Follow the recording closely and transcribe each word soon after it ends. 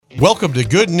Welcome to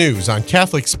Good News on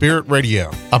Catholic Spirit Radio,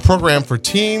 a program for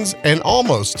teens and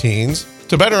almost teens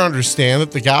to better understand that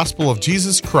the gospel of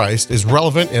Jesus Christ is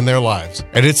relevant in their lives.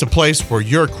 And it's a place where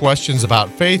your questions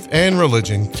about faith and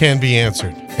religion can be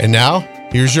answered. And now,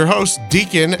 here's your host,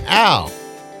 Deacon Al.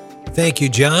 Thank you,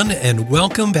 John, and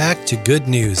welcome back to Good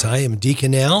News. I am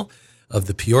Deacon Al of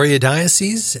the Peoria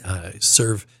Diocese. I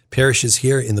serve parishes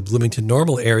here in the Bloomington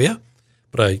Normal area,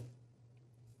 but I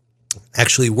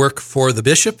actually work for the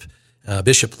bishop,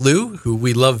 Bishop Lou, who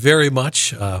we love very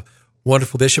much.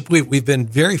 Wonderful bishop. We've been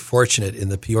very fortunate in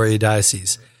the Peoria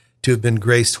Diocese to have been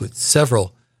graced with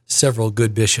several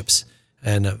good bishops,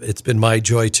 and it's been my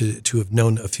joy to have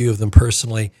known a few of them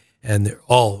personally, and they're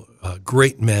all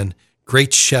great men,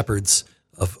 great shepherds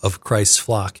of Christ's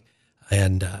flock,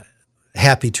 and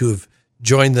happy to have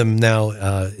joined them now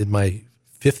in my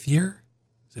fifth year.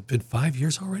 Has it been 5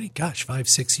 years already? Gosh,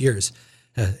 5-6 years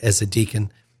as a deacon.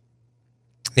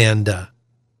 And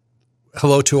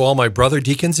hello to all my brother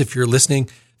deacons. If you're listening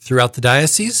throughout the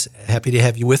diocese, happy to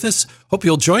have you with us. Hope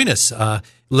you'll join us.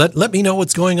 Let me know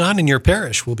what's going on in your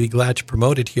parish. We'll be glad to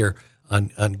promote it here on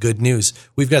Good News.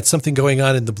 We've got something going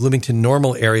on in the Bloomington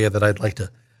Normal area that I'd like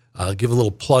to give a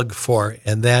little plug for,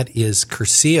 and that is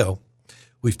Cursillo.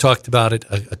 We've talked about it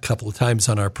a couple of times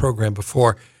on our program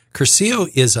before. Cursillo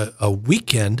is a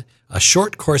weekend, a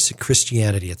short course in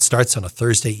Christianity. It starts on a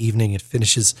Thursday evening. It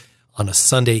finishes on a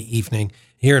Sunday evening.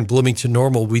 Here in Bloomington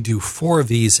Normal, we do 4 of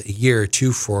these a year,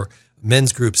 2 for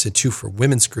men's groups and 2 for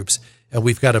women's groups. And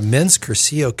we've got a men's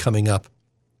Cursillo coming up.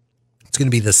 It's going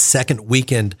to be the second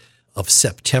weekend of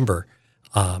September.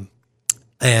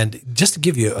 And just to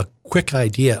give you a quick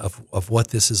idea of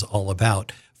what this is all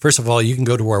about, first of all, you can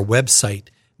go to our website,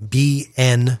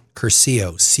 BN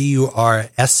Cursillo,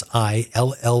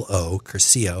 Cursillo,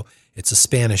 Cursillo. It's a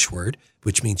Spanish word,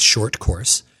 which means short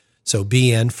course. So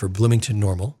BN for Bloomington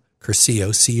Normal,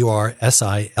 Cursillo,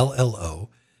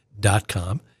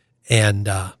 Cursillo.com, and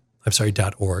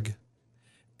 .org.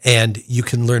 And you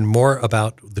can learn more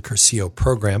about the Cursillo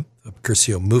program, the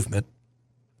Cursillo movement.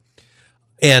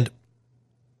 And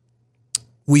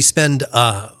we spend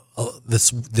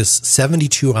this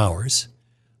 72 hours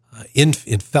in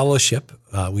fellowship.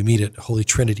 We meet at Holy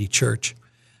Trinity Church,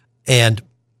 and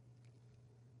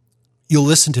you'll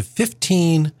listen to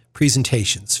 15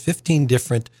 presentations, 15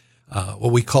 different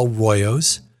what we call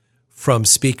royos from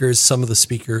speakers. Some of the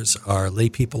speakers are lay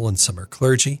people and some are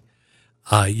clergy.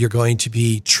 You're going to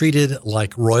be treated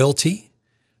like royalty.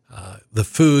 The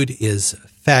food is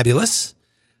fabulous.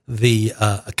 The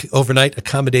overnight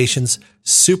accommodations,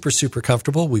 super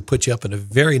comfortable. We put you up in a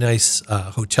very nice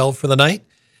hotel for the night,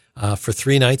 for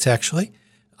 3 nights actually.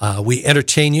 We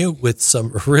entertain you with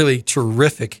some really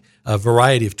terrific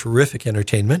variety of terrific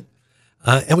entertainment.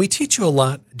 And we teach you a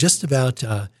lot just about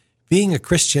being a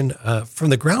Christian from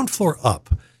the ground floor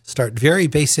up. Start very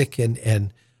basic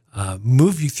and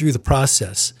move you through the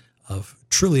process of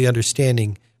truly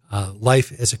understanding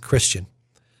life as a Christian.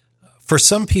 For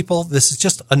some people, this is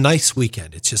just a nice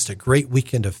weekend. It's just a great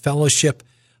weekend of fellowship,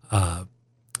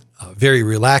 very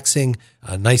relaxing,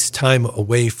 a nice time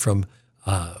away from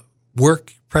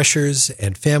work pressures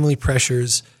and family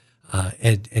pressures,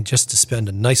 and just to spend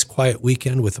a nice quiet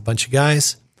weekend with a bunch of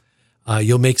guys.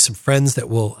 You'll make some friends that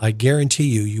will, I guarantee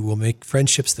you will make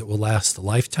friendships that will last a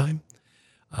lifetime.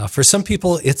 For some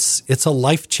people, it's a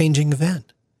life-changing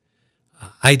event.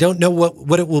 I don't know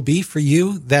what it will be for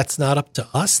you. That's not up to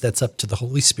us. That's up to the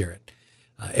Holy Spirit.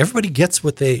 Everybody gets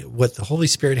what the Holy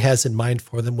Spirit has in mind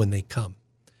for them when they come.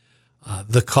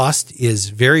 The cost is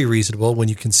very reasonable when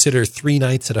you consider 3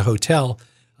 nights at a hotel.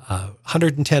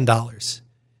 $110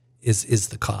 is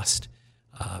the cost,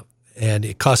 and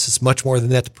it costs us much more than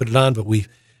that to put it on. But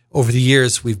over the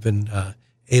years, we've been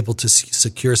able to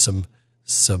secure some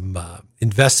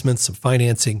investments, some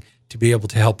financing to be able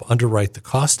to help underwrite the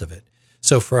cost of it.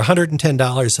 So for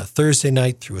 $110, a Thursday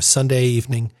night through a Sunday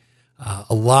evening,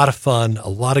 a lot of fun, a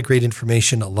lot of great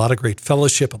information, a lot of great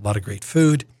fellowship, a lot of great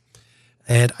food.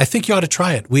 And I think you ought to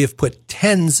try it. We have put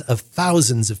tens of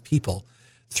thousands of people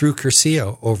through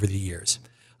Cursillo over the years.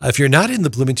 If you're not in the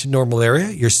Bloomington Normal area,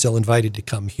 you're still invited to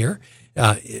come here.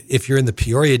 If you're in the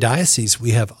Peoria Diocese,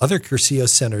 we have other Cursillo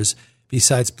centers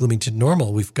besides Bloomington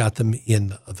Normal. We've got them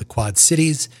in the Quad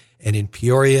Cities and in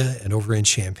Peoria and over in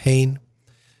Champaign.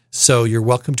 So you're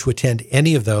welcome to attend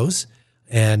any of those.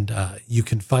 And you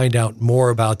can find out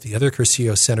more about the other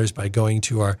Cursillo centers by going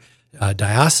to our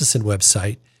diocesan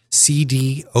website,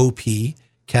 CDOP,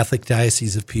 Catholic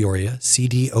Diocese of Peoria,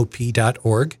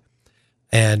 cdop.org,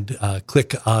 and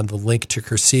click on the link to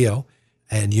Cursillo,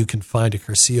 and you can find a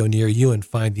Cursillo near you and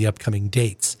find the upcoming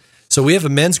dates. So we have a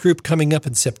men's group coming up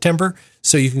in September.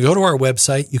 So you can go to our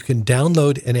website. You can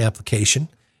download an application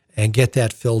and get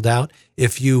that filled out.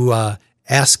 If you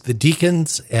ask the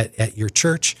deacons at your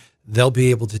church, they'll be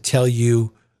able to tell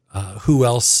you who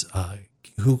else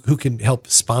who can help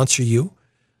sponsor you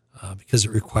because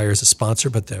it requires a sponsor,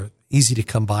 but they're easy to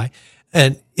come by.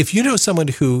 And if you know someone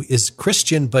who is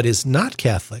Christian but is not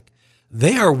Catholic,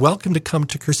 they are welcome to come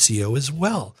to Cursillo as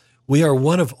well. We are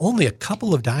one of only a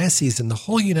couple of dioceses in the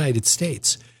whole United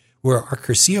States where our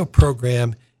Cursillo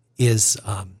program is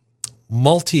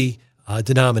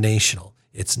multi-denominational.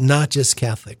 It's not just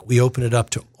Catholic. We open it up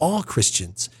to all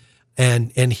Christians.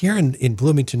 And here in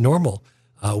Bloomington Normal,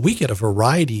 we get a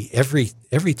variety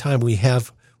every time we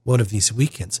have one of these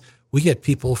weekends. We get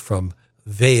people from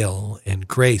Vail and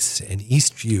Grace and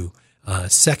Eastview,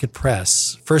 Second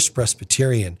Press, First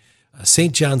Presbyterian,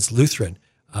 St. John's Lutheran.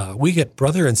 We get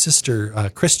brother and sister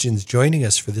Christians joining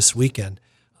us for this weekend,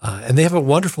 and they have a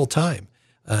wonderful time.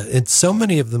 And so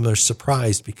many of them are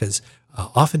surprised because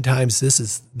oftentimes this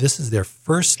is their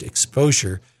first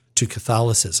exposure to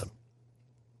Catholicism,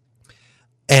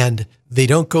 and they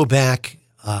don't go back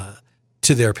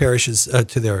to their parishes,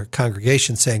 to their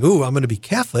congregation, saying, "Ooh, I'm going to be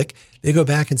Catholic." They go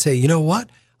back and say, "You know what?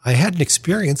 I had an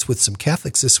experience with some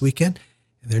Catholics this weekend,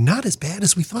 and they're not as bad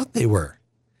as we thought they were.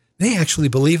 They actually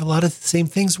believe a lot of the same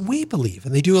things we believe,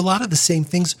 and they do a lot of the same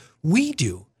things we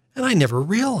do. And I never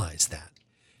realized that.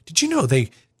 Did you know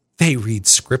they read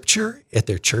scripture at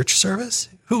their church service?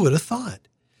 Who would have thought?"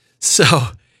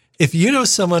 So if you know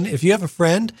someone, if you have a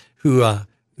friend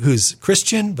who's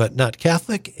Christian but not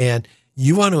Catholic, and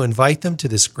you want to invite them to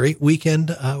this great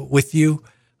weekend with you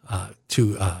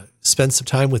to spend some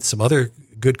time with some other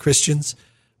good Christians,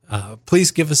 please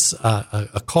give us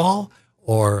a call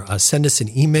or send us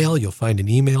an email. You'll find an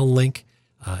email link,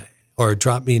 or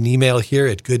drop me an email here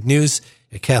at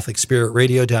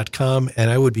goodnews@catholicspiritradio.com, and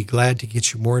I would be glad to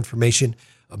get you more information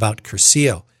about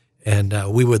Cursillo. And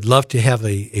we would love to have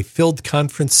a filled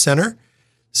conference center.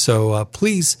 So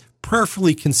please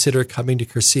prayerfully consider coming to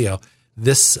Cursillo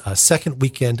this second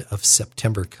weekend of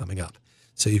September coming up.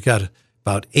 So you've got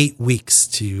about 8 weeks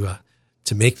to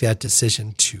make that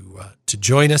decision to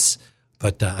join us.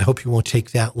 But I hope you won't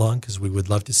take that long because we would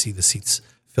love to see the seats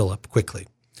fill up quickly.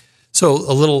 So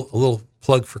a little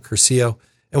plug for Cursillo.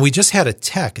 And we just had a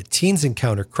Teens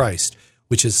Encounter Christ,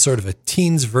 which is sort of a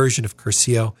teens version of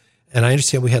Cursillo. And I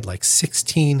understand we had like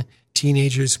 16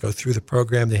 teenagers go through the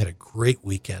program. They had a great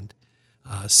weekend.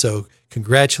 So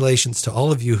congratulations to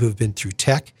all of you who have been through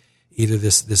tech, either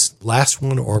this last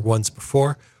one or ones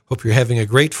before. Hope you're having a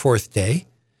great fourth day,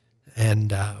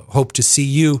 and hope to see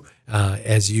you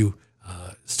as you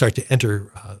start to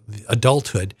enter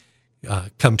adulthood,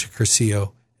 come to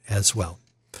Cursillo as well.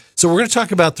 So we're going to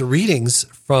talk about the readings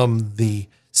from the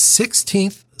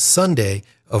 16th Sunday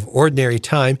of Ordinary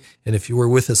Time. And if you were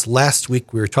with us last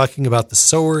week, we were talking about the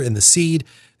sower and the seed.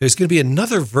 There's going to be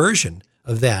another version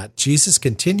of that. Jesus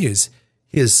continues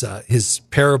his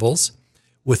parables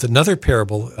with another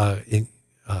parable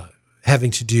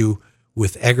having to do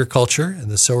with agriculture and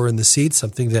the sower and the seed,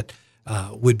 something that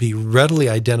would be readily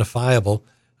identifiable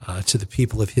to the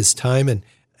people of his time. And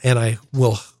I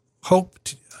will hope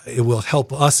it will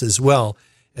help us as well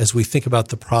as we think about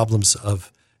the problems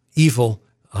of evil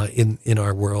in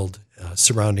our world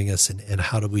surrounding us, and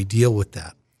how do we deal with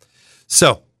that.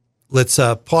 So let's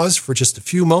pause for just a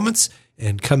few moments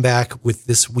and come back with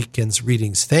this weekend's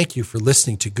readings. Thank you for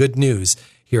listening to Good News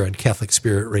here on Catholic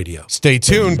Spirit Radio. Stay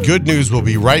tuned. Good News will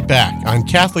be right back on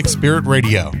Catholic Spirit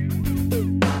Radio.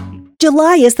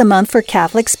 July is the month for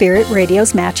Catholic Spirit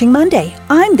Radio's Matching Monday.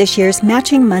 I'm this year's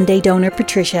Matching Monday donor,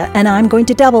 Patricia, and I'm going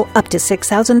to double up to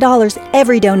 $6,000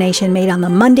 every donation made on the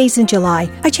Mondays in July.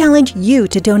 I challenge you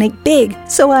to donate big,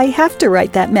 so I have to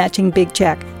write that matching big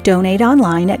check. Donate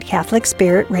online at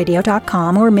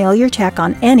CatholicSpiritRadio.com or mail your check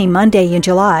on any Monday in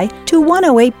July to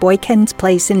 108 Boykins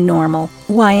Place in Normal.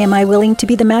 Why am I willing to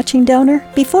be the matching donor?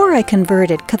 Before I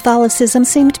converted, Catholicism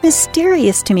seemed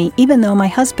mysterious to me, even though my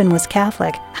husband was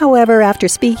Catholic. However, after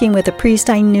speaking with a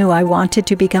priest, I knew I wanted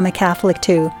to become a Catholic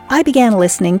too. I began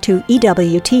listening to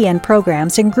EWTN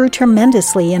programs and grew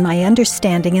tremendously in my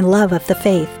understanding and love of the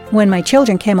faith. When my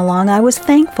children came along, I was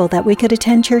thankful that we could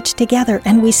attend church together,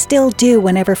 and we still do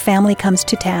whenever family comes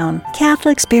to town.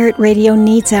 Catholic Spirit Radio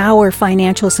needs our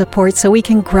financial support so we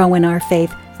can grow in our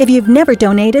faith. If you've never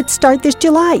donated, start this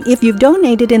July. If you've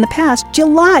donated in the past,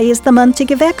 July is the month to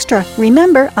give extra.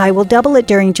 Remember, I will double it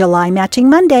during July Matching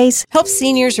Mondays. Help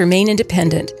seniors remain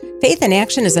independent. Faith in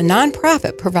Action is a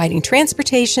nonprofit providing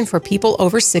transportation for people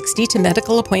over 60 to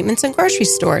medical appointments and grocery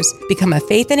stores. Become a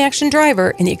Faith in Action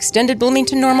driver in the extended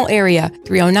Bloomington Normal area,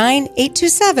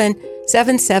 309-827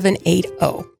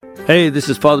 7780. Hey, this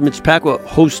is Father Mitch Pacwa,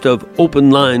 host of Open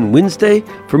Line Wednesday.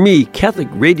 For me, Catholic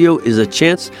radio is a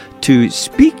chance to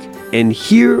speak and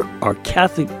hear our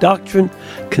Catholic doctrine,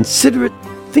 consider it,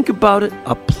 think about it,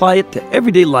 apply it to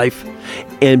everyday life,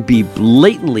 and be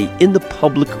blatantly in the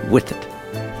public with it.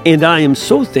 And I am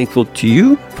so thankful to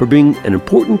you for being an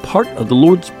important part of the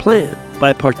Lord's plan.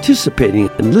 By participating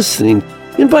and listening,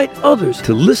 invite others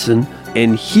to listen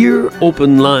and hear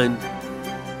Open Line.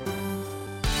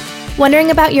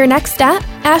 Wondering about your next step?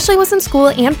 Ashley was in school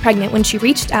and pregnant when she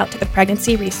reached out to the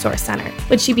Pregnancy Resource Center.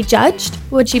 Would she be judged?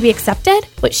 Would she be accepted?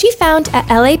 What she found at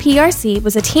LAPRC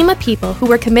was a team of people who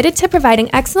were committed to providing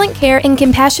excellent care and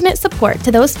compassionate support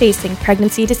to those facing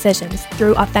pregnancy decisions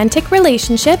through authentic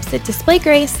relationships that display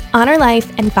grace, honor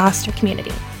life, and foster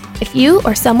community. If you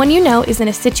or someone you know is in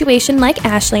a situation like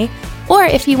Ashley, or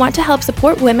if you want to help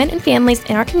support women and families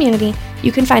in our community,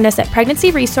 you can find us at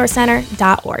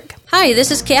pregnancyresourcecenter.org. Hi,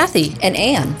 this is Kathy and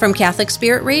Ann from Catholic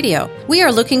Spirit Radio. We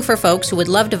are looking for folks who would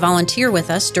love to volunteer with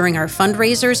us during our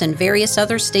fundraisers and various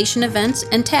other station events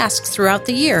and tasks throughout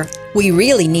the year. We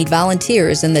really need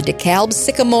volunteers in the DeKalb,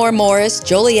 Sycamore, Morris,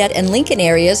 Joliet, and Lincoln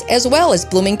areas, as well as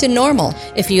Bloomington Normal.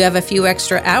 If you have a few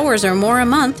extra hours or more a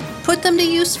month, put them to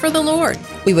use for the Lord.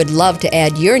 We would love to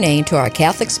add your name to our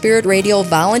Catholic Spirit Radio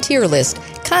volunteer list.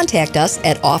 Contact us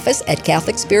at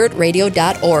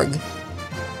office@catholicspiritradio.org.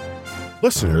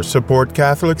 Listeners support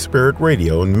Catholic Spirit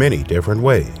Radio in many different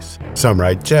ways. Some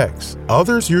write checks,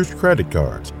 others use credit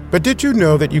cards. But did you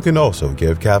know that you can also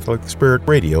give Catholic Spirit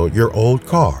Radio your old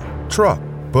car, truck,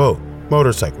 boat,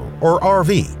 motorcycle, or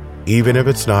RV, even if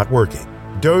it's not working?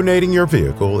 Donating your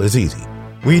vehicle is easy.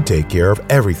 We take care of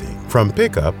everything from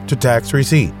pickup to tax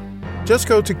receipt. Just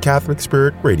go to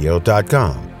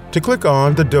CatholicSpiritRadio.com to click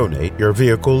on the Donate Your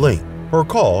Vehicle link or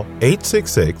call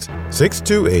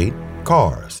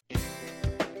 866-628-CARS.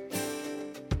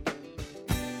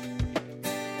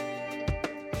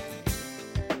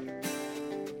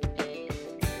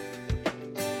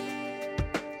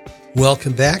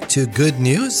 Welcome back to Good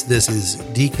News. This is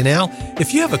Deacon Al.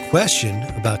 If you have a question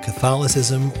about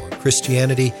Catholicism or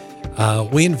Christianity,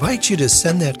 we invite you to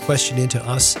send that question into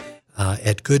us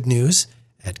at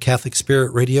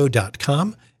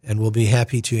goodnews@catholicspiritradio.com, and we'll be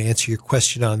happy to answer your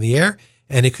question on the air.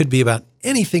 And it could be about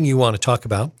anything you want to talk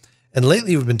about. And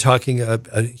lately we've been talking,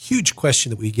 a huge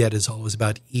question that we get is always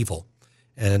about evil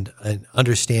and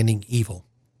understanding evil.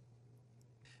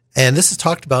 And this is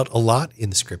talked about a lot in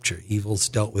the Scripture. Evil's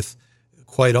dealt with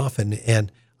quite often. And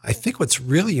I think what's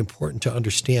really important to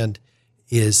understand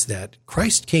is that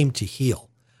Christ came to heal.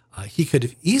 He could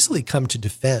have easily come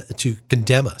to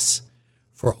condemn us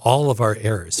for all of our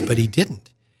errors, but he didn't.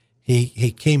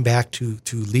 He came back to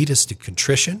lead us to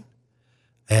contrition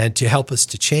and to help us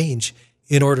to change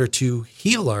in order to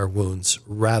heal our wounds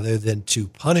rather than to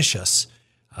punish us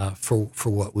for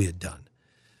what we had done.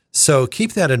 So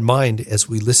keep that in mind as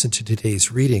we listen to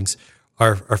today's readings.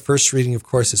 Our first reading, of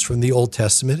course, is from the Old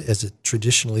Testament, as it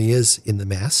traditionally is in the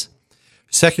Mass.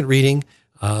 Second reading,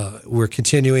 we're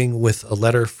continuing with a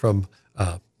letter from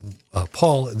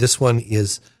Paul. This one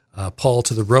is Paul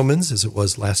to the Romans, as it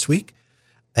was last week.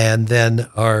 And then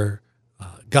our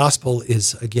gospel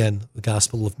is, again, the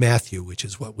Gospel of Matthew, which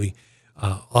is what we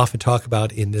often talk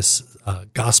about in this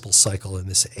gospel cycle, in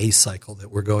this A cycle that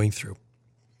we're going through.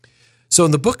 So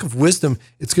in the Book of Wisdom,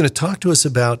 it's going to talk to us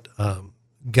about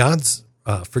God's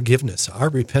forgiveness, our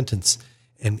repentance,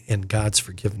 and God's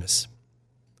forgiveness.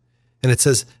 And it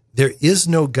says, "There is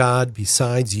no God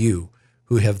besides you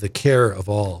who have the care of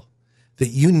all, that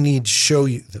you need show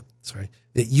you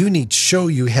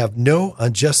have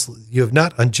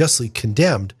not unjustly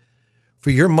condemned,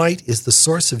 for your might is the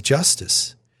source of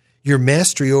justice. Your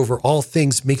mastery over all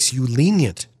things makes you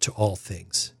lenient to all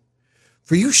things.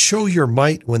 For you show your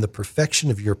might when the perfection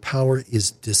of your power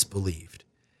is disbelieved.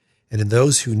 And in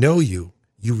those who know you,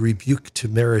 you rebuke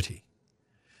temerity.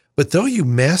 But though you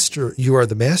are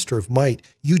the master of might,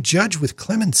 you judge with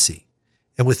clemency,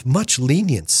 and with much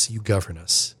lenience you govern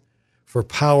us. For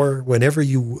power, whenever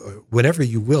you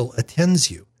will, attends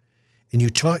you. And you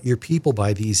taught your people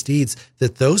by these deeds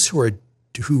that those who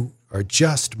are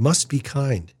just must be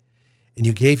kind. And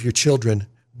you gave your children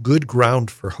good ground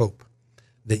for hope,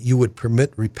 that you would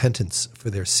permit repentance for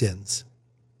their sins."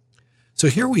 So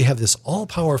here we have this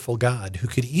all-powerful God who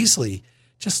could easily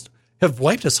just have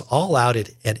wiped us all out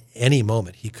at any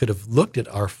moment. He could have looked at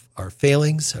our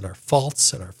failings and our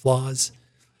faults and our flaws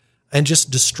and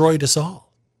just destroyed us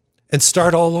all and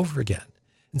start all over again.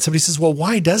 And somebody says, well,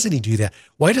 why doesn't he do that?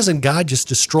 Why doesn't God just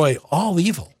destroy all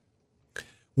evil?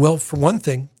 Well, for one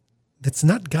thing, that's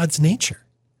not God's nature.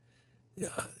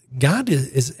 God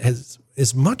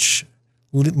is much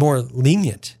more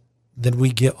lenient than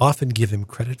we often give him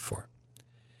credit for.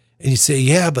 And you say,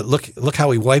 yeah, but look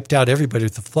how he wiped out everybody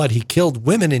with the flood. He killed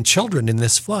women and children in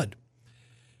this flood.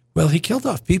 Well, he killed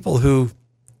off people who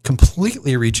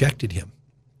completely rejected him.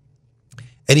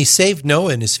 And he saved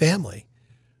Noah and his family,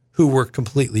 who were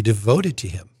completely devoted to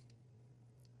him.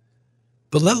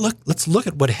 But let's look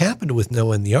at what happened with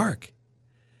Noah and the ark.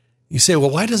 You say, well,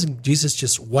 why doesn't Jesus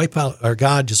just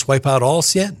God just wipe out all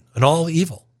sin and all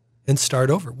evil and start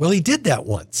over? Well, he did that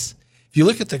once. If you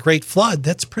look at the great flood,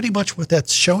 that's pretty much what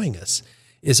that's showing us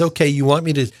is, okay, you want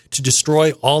me to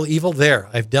destroy all evil? There,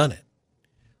 I've done it.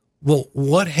 Well,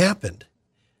 what happened?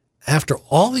 After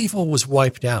all evil was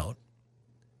wiped out,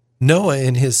 Noah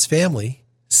and his family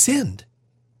sinned.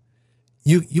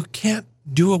 You can't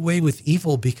do away with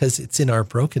evil because it's in our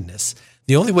brokenness.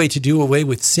 The only way to do away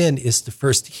with sin is to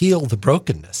first heal the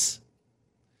brokenness.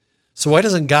 So why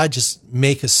doesn't God just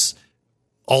make us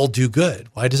all do good?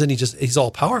 Why doesn't he he's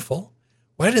all powerful.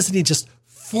 Why doesn't he just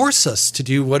force us to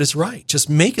do what is right? Just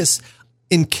make us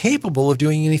incapable of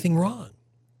doing anything wrong.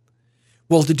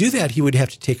 Well, to do that, he would have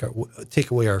to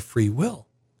take away our free will.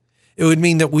 It would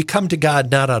mean that we come to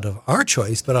God not out of our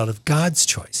choice, but out of God's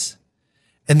choice.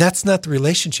 And that's not the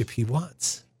relationship he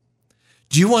wants.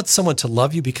 Do you want someone to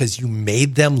love you because you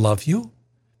made them love you?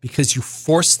 Because you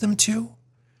forced them to?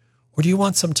 Or do you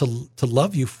want someone to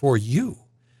love you for you?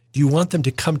 Do you want them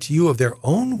to come to you of their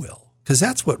own will? Because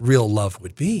that's what real love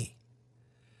would be.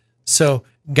 So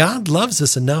God loves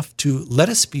us enough to let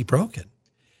us be broken.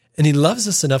 And he loves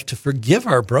us enough to forgive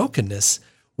our brokenness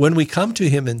when we come to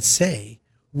him and say,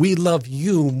 we love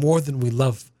you more than we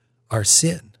love our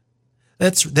sin.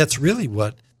 That's really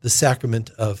what the sacrament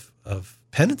of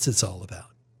penance is all about.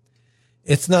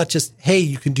 It's not just, hey,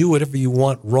 you can do whatever you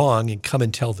want wrong and come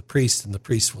and tell the priest, and the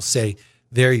priest will say,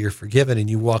 there, you're forgiven, and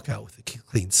you walk out with a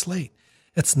clean slate.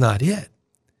 That's not it.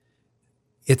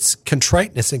 It's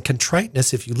contriteness, and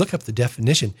contriteness, if you look up the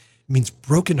definition, means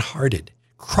brokenhearted,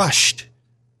 crushed.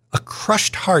 A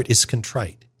crushed heart is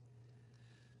contrite.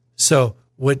 So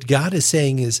what God is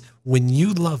saying is, when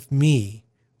you love me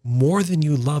more than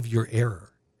you love your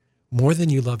error, more than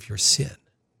you love your sin,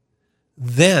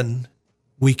 then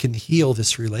we can heal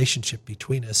this relationship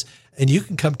between us. And you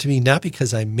can come to me not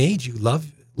because I made you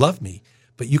love me,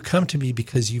 but you come to me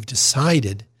because you've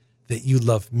decided that you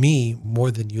love me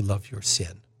more than you love your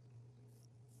sin.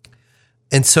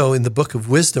 And so in the book of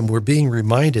wisdom, we're being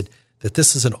reminded that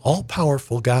this is an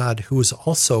all-powerful God who is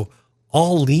also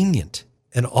all-lenient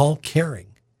and all-caring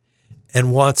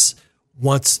and wants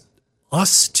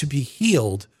us to be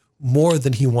healed more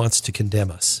than he wants to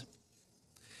condemn us.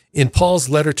 In Paul's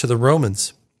letter to the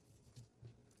Romans,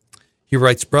 he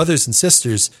writes, brothers and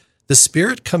sisters, the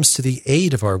Spirit comes to the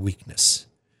aid of our weakness.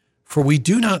 For we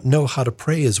do not know how to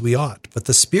pray as we ought, but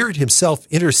the Spirit himself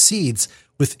intercedes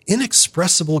with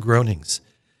inexpressible groanings.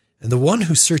 And the one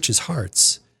who searches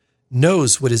hearts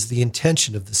knows what is the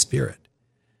intention of the Spirit,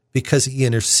 because he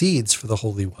intercedes for the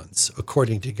holy ones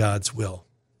according to God's will.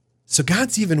 So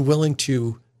God's even willing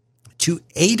to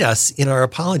aid us in our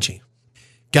apology.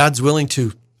 God's willing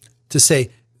to say,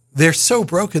 they're so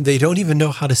broken, they don't even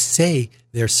know how to say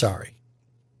they're sorry.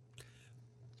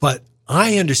 But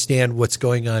I understand what's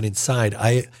going on inside.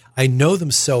 I know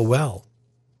them so well.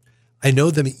 I know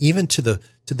them even to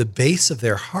the base of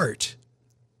their heart,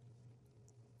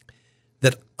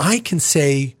 that I can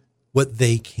say what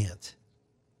they can't.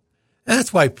 And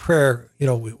that's why prayer,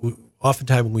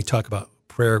 oftentimes when we talk about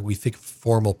prayer, we think of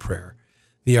formal prayer,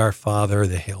 the Our Father,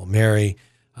 the Hail Mary,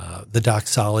 the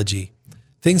doxology,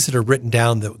 things that are written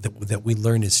down that we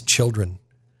learn as children.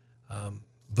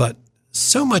 But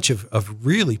so much of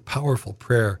really powerful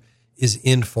prayer is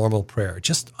informal prayer,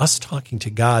 just us talking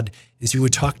to God as you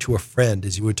would talk to a friend,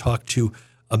 as you would talk to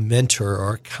a mentor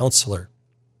or a counselor,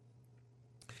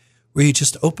 where you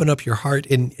just open up your heart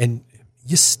and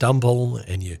you stumble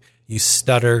and you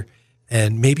stutter,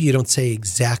 and maybe you don't say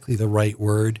exactly the right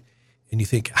word, and you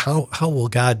think, how will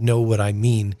God know what I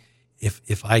mean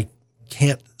if I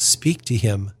can't speak to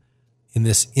him in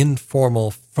this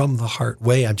informal, from the heart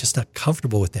way? I'm just not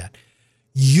comfortable with that.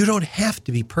 You don't have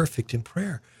to be perfect in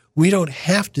prayer. We don't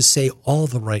have to say all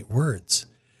the right words.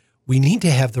 We need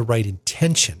to have the right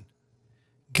intention.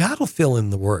 God will fill in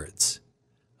the words.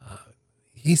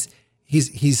 He's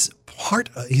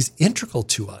integral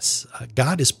to us.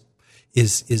 God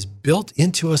is built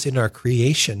into us in our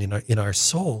creation, in our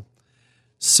soul,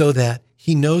 so that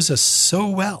he knows us so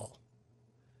well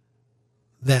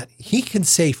that he can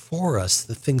say for us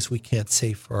the things we can't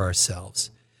say for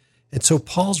ourselves. And so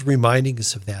Paul's reminding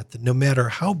us of that no matter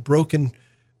how broken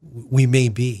we may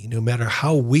be, no matter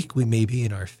how weak we may be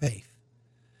in our faith,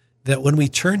 that when we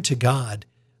turn to God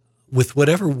with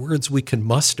whatever words we can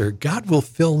muster, God will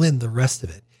fill in the rest of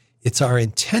it. It's our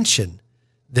intention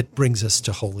that brings us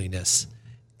to holiness,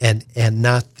 and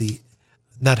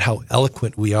not how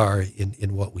eloquent we are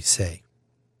in what we say.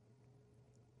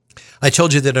 I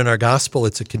told you that in our gospel,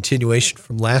 it's a continuation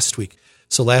from last week.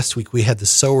 So last week we had the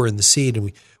sower and the seed,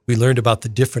 and we learned about the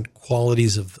different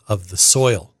qualities of the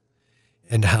soil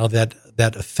and how that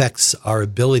affects our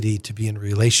ability to be in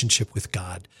relationship with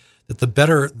God. That the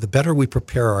better we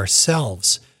prepare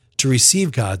ourselves to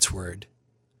receive God's word,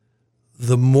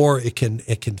 the more it can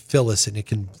fill us and it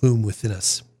can bloom within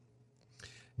us.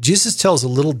 Jesus tells a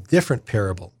little different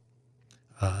parable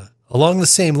along the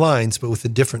same lines, but with a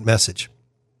different message.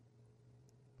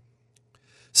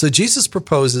 So Jesus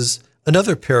proposes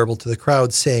another parable to the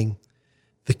crowd, saying,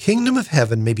 "The kingdom of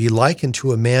heaven may be likened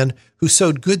to a man who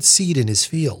sowed good seed in his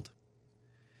field.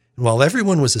 And while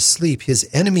everyone was asleep, his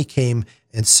enemy came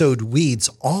and sowed weeds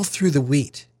all through the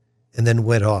wheat and then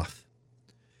went off.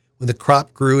 When the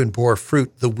crop grew and bore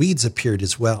fruit, the weeds appeared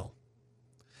as well.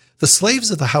 The slaves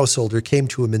of the householder came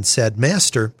to him and said,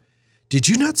 'Master, did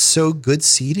you not sow good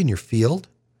seed in your field?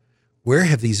 Where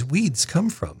have these weeds come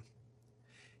from?'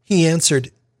 He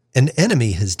answered, 'An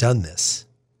enemy has done this.'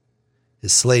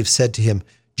 His slave said to him,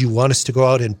 'Do you want us to go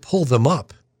out and pull them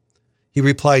up?' He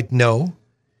replied, 'No.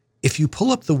 If you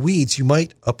pull up the weeds, you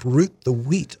might uproot the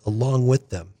wheat along with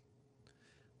them.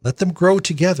 Let them grow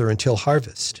together until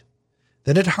harvest.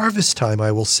 Then at harvest time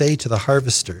I will say to the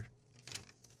harvester,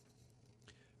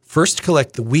 first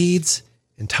collect the weeds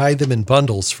and tie them in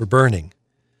bundles for burning,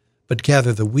 but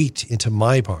gather the wheat into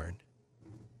my barn.'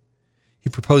 He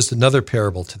proposed another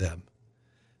parable to them.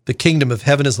 'The kingdom of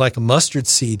heaven is like a mustard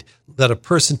seed that a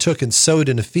person took and sowed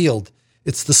in a field.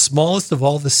 It's the smallest of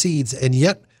all the seeds, and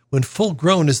yet when full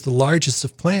grown is the largest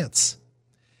of plants.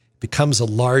 It becomes a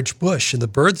large bush, and the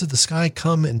birds of the sky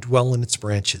come and dwell in its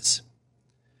branches.'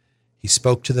 He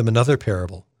spoke to them another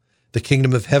parable. 'The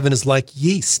kingdom of heaven is like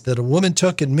yeast that a woman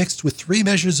took and mixed with 3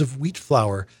 measures of wheat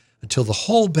flour until the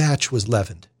whole batch was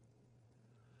leavened.'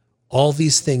 All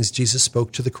these things Jesus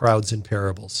spoke to the crowds in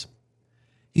parables.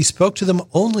 He spoke to them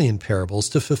only in parables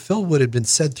to fulfill what had been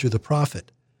said through the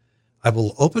prophet. 'I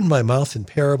will open my mouth in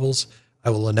parables. I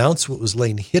will announce what was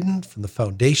lain hidden from the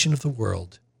foundation of the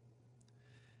world.'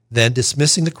 Then,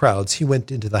 dismissing the crowds, he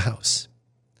went into the house.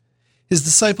 His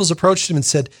disciples approached him and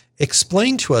said,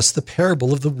 'Explain to us the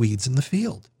parable of the weeds in the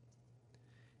field.'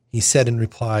 He said in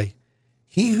reply,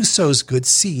 'He who sows good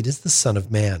seed is the Son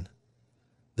of Man.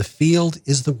 The field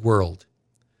is the world.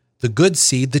 The good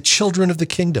seed, the children of the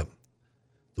kingdom.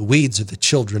 The weeds are the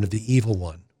children of the evil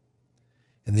one.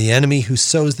 And the enemy who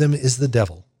sows them is the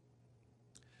devil.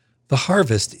 The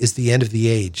harvest is the end of the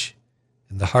age,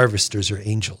 and the harvesters are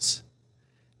angels.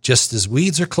 Just as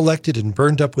weeds are collected and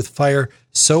burned up with fire,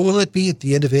 so will it be at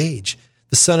the end of age.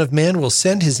 The Son of Man will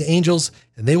send his angels,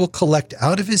 and they will collect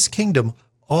out of his kingdom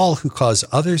all who cause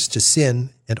others to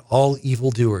sin and all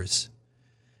evildoers.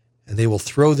 And they will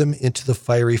throw them into the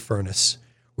fiery furnace,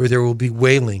 where there will be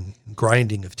wailing and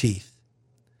grinding of teeth.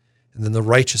 And then the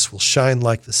righteous will shine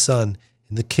like the sun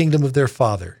in the kingdom of their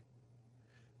Father.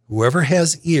 Whoever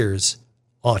has ears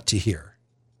ought to hear.'"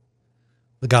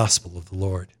 The gospel of the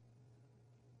Lord.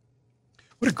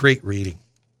 What a great reading.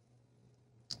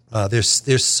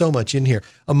 There's so much in here.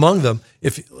 Among them,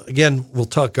 we'll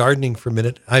talk gardening for a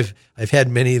minute. I've had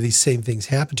many of these same things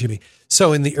happen to me.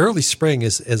 So in the early spring,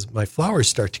 as my flowers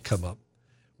start to come up,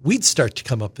 weeds start to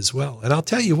come up as well. And I'll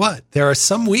tell you what, there are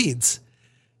some weeds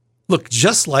look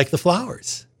just like the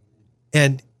flowers.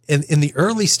 And in the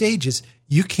early stages,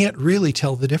 you can't really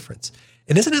tell the difference.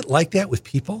 And isn't it like that with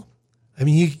people? I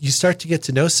mean, you start to get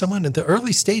to know someone in the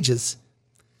early stages.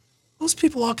 Most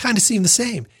people all kind of seem the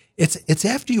same. It's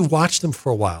after you watch them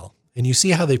for a while and you see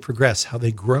how they progress, how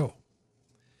they grow.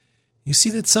 You see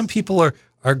that some people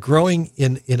are growing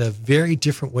in a very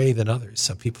different way than others.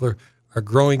 Some people are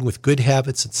growing with good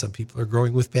habits and some people are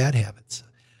growing with bad habits.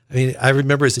 I mean, I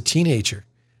remember as a teenager,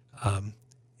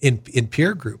 in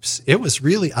peer groups, it was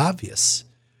really obvious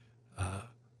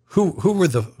who were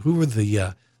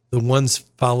the ones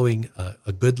following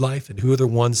a good life and who are the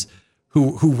ones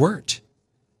who weren't.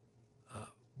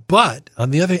 But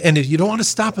on the other end, you don't want to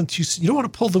stop them too soon. You don't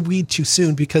want to pull the weed too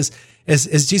soon because, as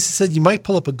Jesus said, you might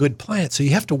pull up a good plant. So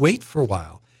you have to wait for a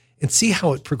while and see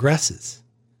how it progresses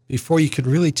before you can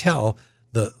really tell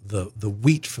the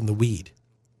wheat from the weed.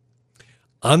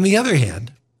 On the other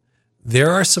hand,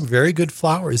 there are some very good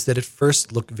flowers that at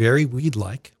first look very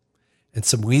weed-like and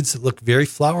some weeds that look very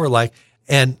flower-like.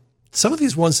 And some of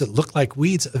these ones that look like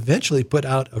weeds eventually put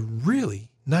out a really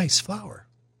nice flower.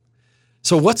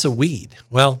 So what's a weed?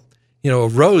 Well, a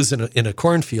rose in a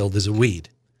cornfield is a weed.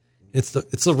 It's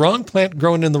the wrong plant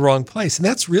growing in the wrong place. And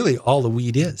that's really all the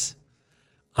weed is.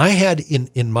 I had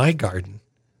in my garden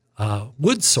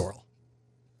wood sorrel.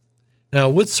 Now,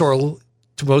 wood sorrel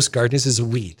to most gardeners is a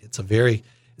weed. It's a very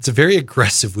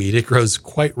aggressive weed. It grows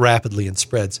quite rapidly and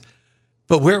spreads.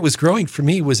 But where it was growing for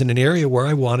me was in an area where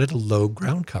I wanted a low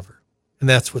ground cover. And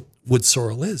that's what wood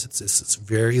sorrel is. It's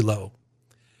very low.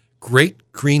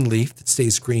 Great green leaf that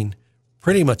stays green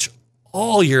pretty much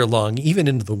all year long, even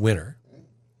into the winter.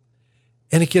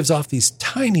 And it gives off these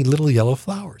tiny little yellow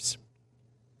flowers.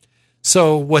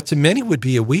 So what to many would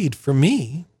be a weed, for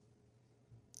me,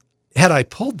 had I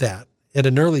pulled that at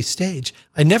an early stage,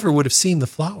 I never would have seen the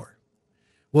flower.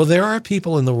 Well, there are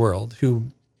people in the world who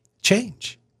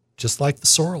change, just like the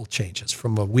sorrel changes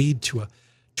from a weed to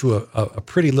a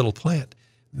pretty little plant.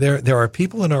 There are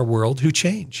people in our world who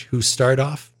change, who start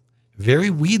off very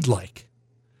weed-like,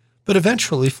 but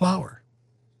eventually flower.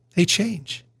 They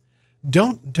change.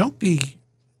 Don't be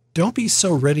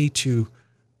so ready to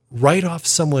write off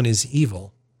someone as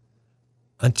evil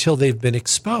until they've been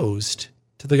exposed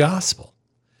to the gospel,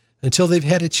 until they've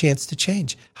had a chance to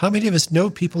change. How many of us know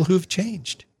people who've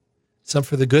changed? Some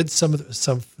for the good, some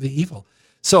for the evil.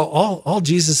 So all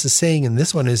Jesus is saying in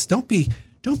this one is don't be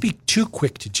too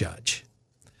quick to judge.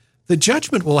 The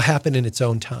judgment will happen in its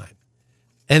own time.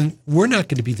 And we're not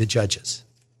going to be the judges.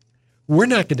 We're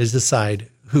not going to decide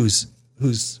who's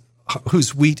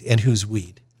wheat and who's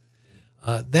weed.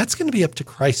 That's going to be up to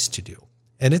Christ to do.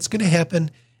 And it's going to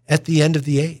happen at the end of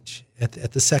the age,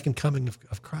 at the second coming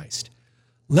of Christ.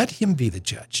 Let him be the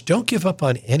judge. Don't give up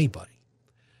on anybody.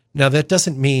 Now, that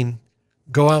doesn't mean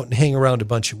go out and hang around a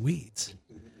bunch of weeds.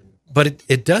 But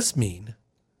it does mean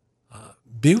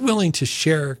be willing to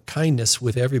share kindness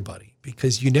with everybody,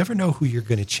 because you never know who you're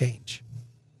going to change.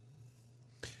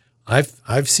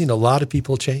 I've seen a lot of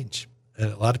people change,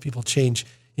 and a lot of people change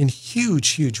in huge,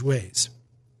 huge ways.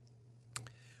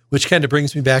 Which kind of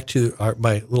brings me back to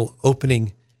my little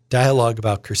opening dialogue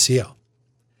about Cursillo.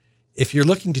 If you're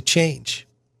looking to change,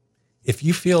 if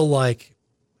you feel like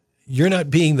you're not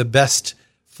being the best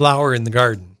flower in the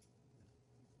garden,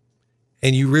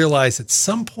 and you realize at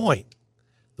some point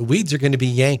the weeds are going to be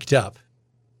yanked up,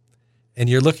 and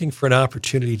you're looking for an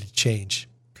opportunity to change,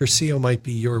 Cursillo might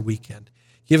be your weekend.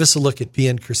 Give us a look at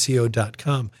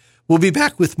bncursillo.com. We'll be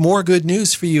back with more good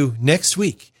news for you next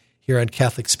week here on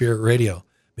Catholic Spirit Radio.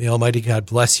 May Almighty God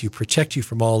bless you, protect you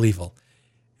from all evil,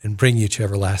 and bring you to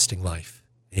everlasting life.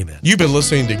 Amen. You've been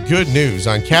listening to Good News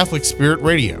on Catholic Spirit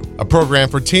Radio, a program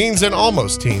for teens and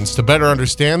almost teens to better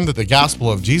understand that the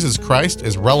gospel of Jesus Christ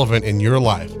is relevant in your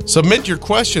life. Submit your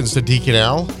questions to Deacon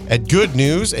Al at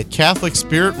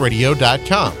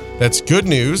goodnews@catholicspiritradio.com. That's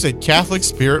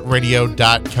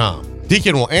goodnews@catholicspiritradio.com.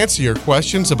 Deacon will answer your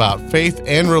questions about faith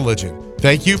and religion.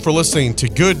 Thank you for listening to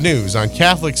Good News on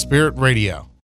Catholic Spirit Radio.